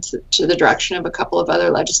us into the direction of a couple of other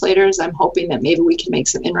legislators. I'm hoping that maybe we can make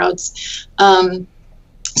some inroads.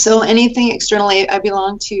 So anything externally,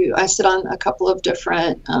 I sit on a couple of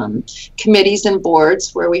different committees and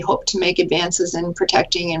boards where we hope to make advances in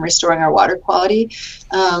protecting and restoring our water quality.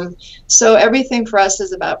 So everything for us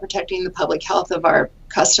is about protecting the public health of our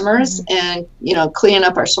customers and, you know, cleaning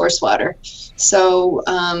up our source water. So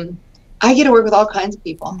I get to work with all kinds of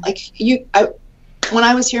people. When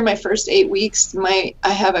I was here my first 8 weeks, I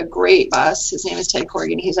have a great boss. His name is Ted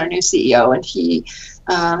Corrigan. He's our new CEO, and he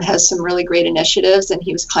has some really great initiatives, and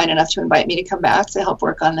he was kind enough to invite me to come back to help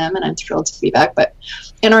work on them, and I'm thrilled to be back. But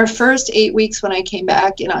in our first 8 weeks when I came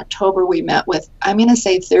back in October, we met with, I'm going to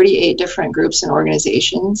say 38 different groups and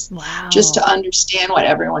organizations. Wow. Just to understand what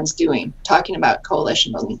everyone's doing, talking about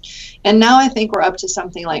coalition building. And now I think we're up to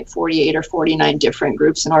something like 48 or 49 different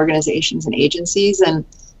groups and organizations and agencies, and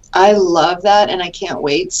I love that, and I can't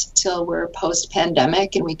wait till we're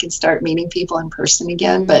post-pandemic and we can start meeting people in person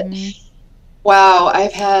again. But wow,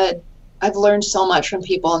 I've learned so much from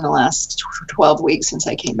people in the last 12 weeks since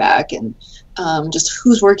I came back, and just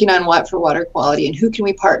who's working on what for water quality and who can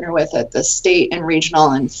we partner with at the state and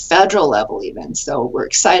regional and federal level even. So we're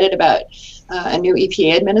excited about a new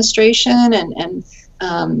EPA administration, and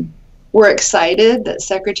we're excited that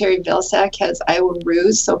Secretary Vilsack has Iowa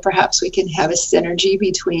Ruse, so perhaps we can have a synergy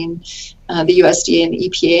between the USDA and the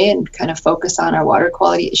EPA and kind of focus on our water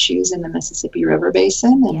quality issues in the Mississippi River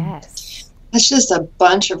Basin. And yes. That's just a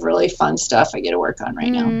bunch of really fun stuff I get to work on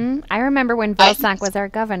right now. I remember when Vilsack was our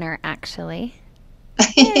governor, actually.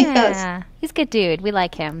 Yeah, Yes. He's a good dude. We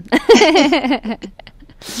like him.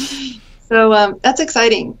 So that's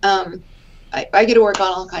exciting. I get to work on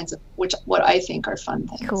all kinds of what I think are fun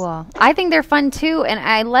things. Cool. I think they're fun too, and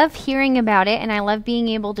I love hearing about it, and I love being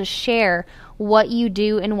able to share what you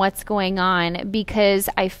do and what's going on, because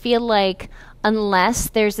I feel like unless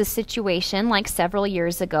there's a situation like several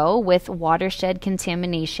years ago with watershed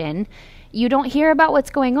contamination, you don't hear about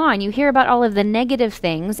what's going on. You hear about all of the negative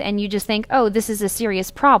things, and you just think, oh, this is a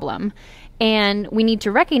serious problem. And we need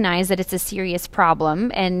to recognize that it's a serious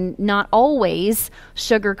problem and not always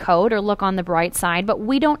sugarcoat or look on the bright side. But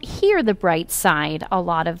we don't hear the bright side a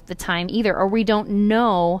lot of the time either, or we don't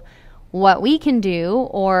know what we can do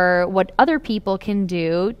or what other people can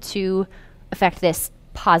do to affect this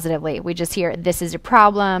positively. We just hear this is a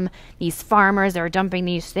problem. These farmers are dumping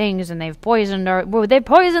these things and they've poisoned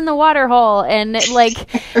the water hole, and they're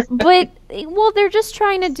just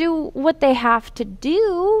trying to do what they have to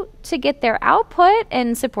do to get their output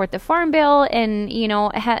and support the farm bill, and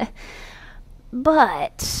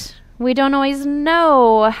but we don't always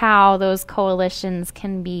know how those coalitions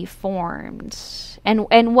can be formed.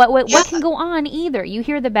 And what can go on either. You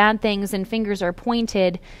hear the bad things and fingers are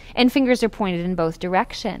pointed in both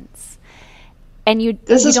directions. And you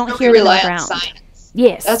don't hear them on the ground. Science.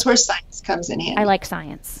 Yes. That's where science comes in handy. I like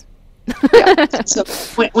science. Yeah. So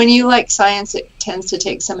when you like science, it tends to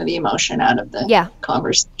take some of the emotion out of the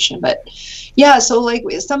conversation. But yeah, so like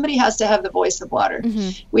somebody has to have the voice of water.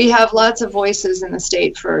 Mm-hmm. We have lots of voices in the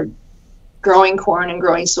state for growing corn and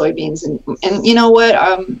growing soybeans, and you know what,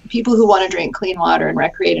 people who want to drink clean water and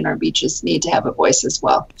recreate in our beaches need to have a voice as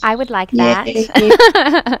well. I would like that.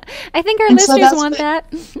 I think our listeners want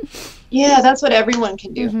that. Yeah, that's what everyone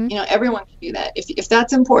can do. You know, everyone can do that. If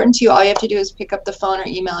that's important to you, all you have to do is pick up the phone or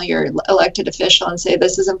email your elected official and say,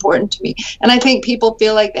 this is important to me. And I think people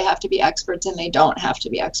feel like they have to be experts, and they don't have to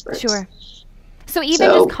be experts. Sure. So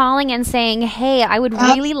even just calling and saying, hey, I would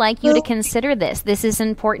really like you to consider this. This is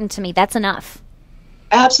important to me. That's enough.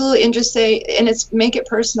 Absolutely. And just say, and make it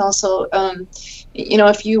personal. So, you know,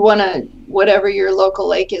 if you want to, whatever your local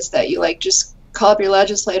lake is that you like, just call up your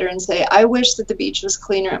legislator and say, I wish that the beach was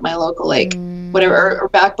cleaner at my local lake, whatever, or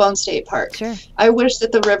Backbone State Park. Sure. I wish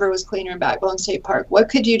that the river was cleaner in Backbone State Park. What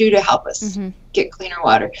could you do to help us get cleaner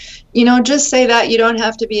water? You know, just say that. You don't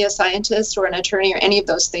have to be a scientist or an attorney or any of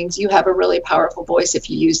those things. You have a really powerful voice if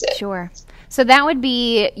you use it. Sure. So that would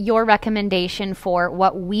be your recommendation for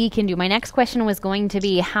what we can do. My next question was going to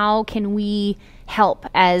be, how can we help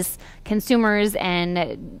as consumers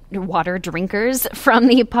and water drinkers from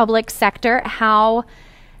the public sector?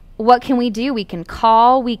 What can we do? We can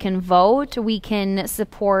call, we can vote, we can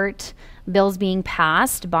support bills being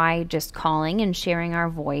passed by just calling and sharing our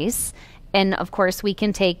voice. And of course, we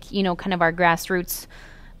can take, you know, kind of our grassroots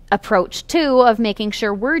approach too, of making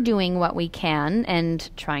sure we're doing what we can and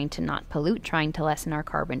trying to not pollute, trying to lessen our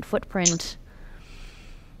carbon footprint.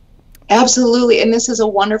 Absolutely. And this is a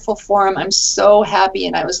wonderful forum. I'm so happy.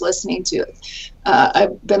 And I was listening to,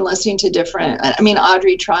 I've been listening to different, I mean,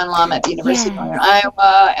 Audrey Tronlom at the University of Northern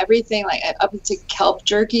Iowa, everything like up to kelp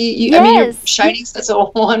jerky. I mean, you're shining such a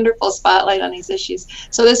wonderful spotlight on these issues.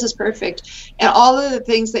 So this is perfect. And all of the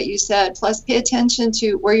things that you said, plus pay attention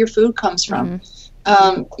to where your food comes from.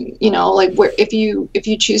 You know, like where, if you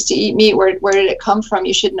choose to eat meat, where did it come from?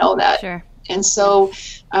 You should know that. Sure. And so,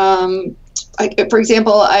 for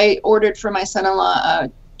example, I ordered for my son-in-law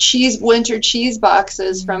winter cheese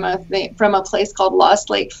boxes from a place called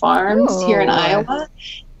Lost Lake Farms here in Iowa.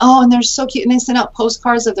 Oh, and they're so cute. And they send out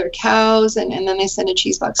postcards of their cows, and then they send a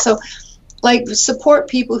cheese box. So, like, support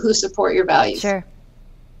people who support your values. Sure.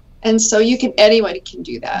 And so anybody can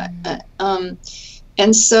do that.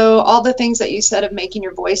 And so all the things that you said of making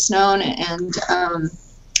your voice known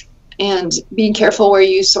and being careful where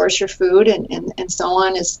you source your food and so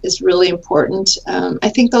on is really important. I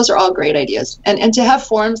think those are all great ideas. And to have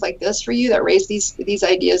forums like this for you that raise these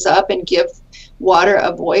ideas up and give water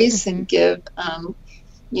a voice and give,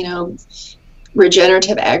 you know,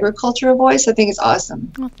 regenerative agriculture a voice, I think is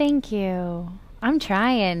awesome. Well, thank you. I'm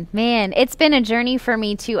trying. Man, it's been a journey for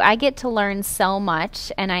me too. I get to learn so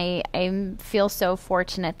much, and I feel so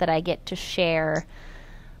fortunate that I get to share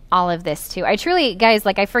all of this too. I truly, guys,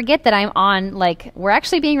 like, I forget that I'm on, like, we're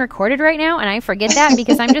actually being recorded right now, and I forget that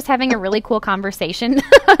because I'm just having a really cool conversation.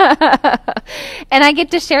 And I get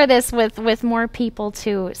to share this with more people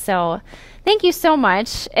too. So thank you so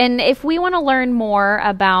much. And if we want to learn more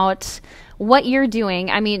about what you're doing,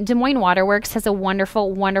 I mean, Des Moines Waterworks has a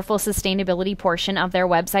wonderful, wonderful sustainability portion of their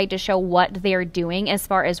website to show what they're doing as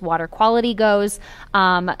far as water quality goes.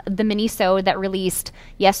 The mini-sode that released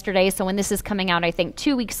yesterday, so when this is coming out, I think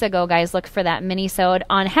 2 weeks ago, guys, look for that mini-sode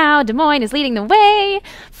on how Des Moines is leading the way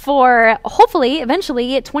for, hopefully,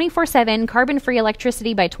 eventually, 24/7 carbon-free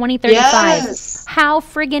electricity by 2035. Yes. How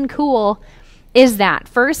friggin' cool is that?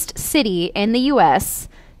 First city in the U.S.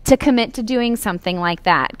 to commit to doing something like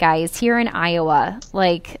that, guys, here in Iowa.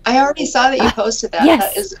 Like, I already saw that you posted that.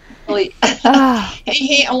 Yes. That is really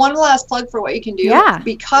hey, and one last plug for what you can do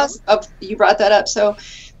because of you brought that up. So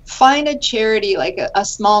find a charity, like a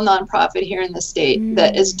small nonprofit here in the state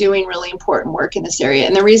that is doing really important work in this area.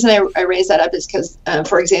 And the reason I raise that up is because,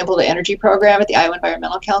 for example, the energy program at the Iowa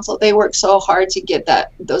Environmental Council, they work so hard to get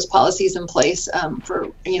those policies in place for,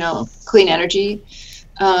 you know, clean energy.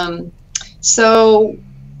 So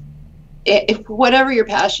if whatever your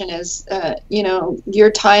passion is, you know,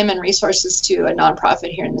 your time and resources to a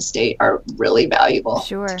nonprofit here in the state are really valuable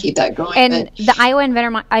to keep that going. And the Iowa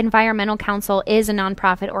Environmental Council is a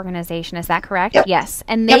nonprofit organization. Is that correct? Yep. Yes.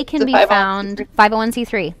 And they can be found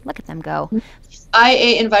 501c3. Look at them go.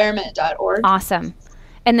 iaenvironment.org. Awesome.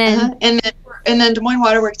 And then and then Des Moines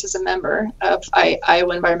Waterworks is a member of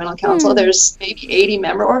Iowa Environmental Council. There's maybe 80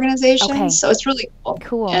 member organizations, so it's really cool.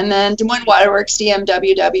 Cool. And then Des Moines Waterworks,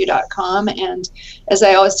 dmww.com. And as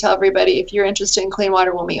I always tell everybody, if you're interested in clean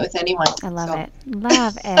water, we'll meet with anyone. I love it.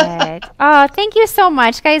 Love it. Oh, thank you so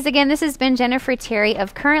much, guys. Again, this has been Jennifer Terry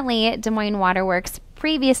of currently Des Moines Waterworks,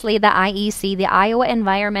 previously the IEC, the Iowa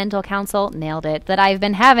Environmental Council. Nailed it. That I've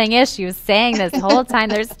been having issues saying this whole time.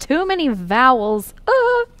 There's too many vowels.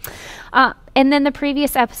 And then the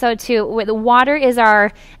previous episode too, where the water is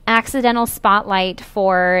our accidental spotlight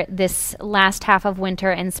for this last half of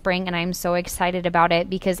winter and spring, and I'm so excited about it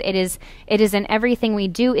because it is in everything we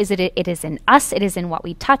do. It is in us. It is in what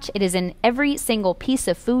we touch. It is in every single piece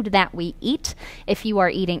of food that we eat. If you are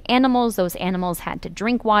eating animals, those animals had to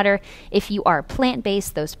drink water. If you are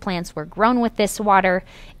plant-based, those plants were grown with this water.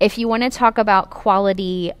 If you want to talk about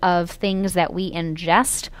quality of things that we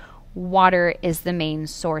ingest, water is the main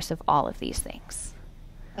source of all of these things.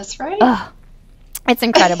 That's right. Ugh, it's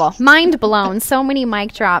incredible. Mind blown. So many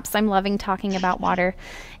mic drops. I'm loving talking about water.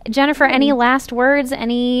 Jennifer, any last words?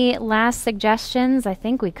 Any last suggestions? I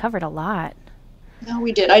think we covered a lot. No,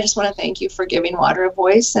 we did. I just want to thank you for giving water a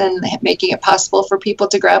voice and making it possible for people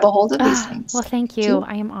to grab a hold of these things. Well, thank you.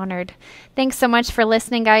 I am honored. Thanks so much for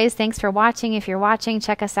listening, guys. Thanks for watching. If you're watching,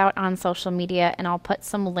 check us out on social media, and I'll put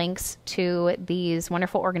some links to these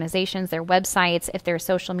wonderful organizations, their websites. If their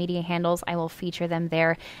social media handles, I will feature them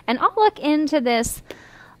there. And I'll look into this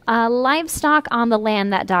Livestock on the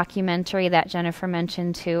Land, that documentary that Jennifer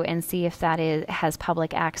mentioned too, and see if that has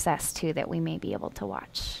public access to that we may be able to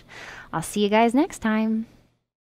watch. I'll see you guys next time.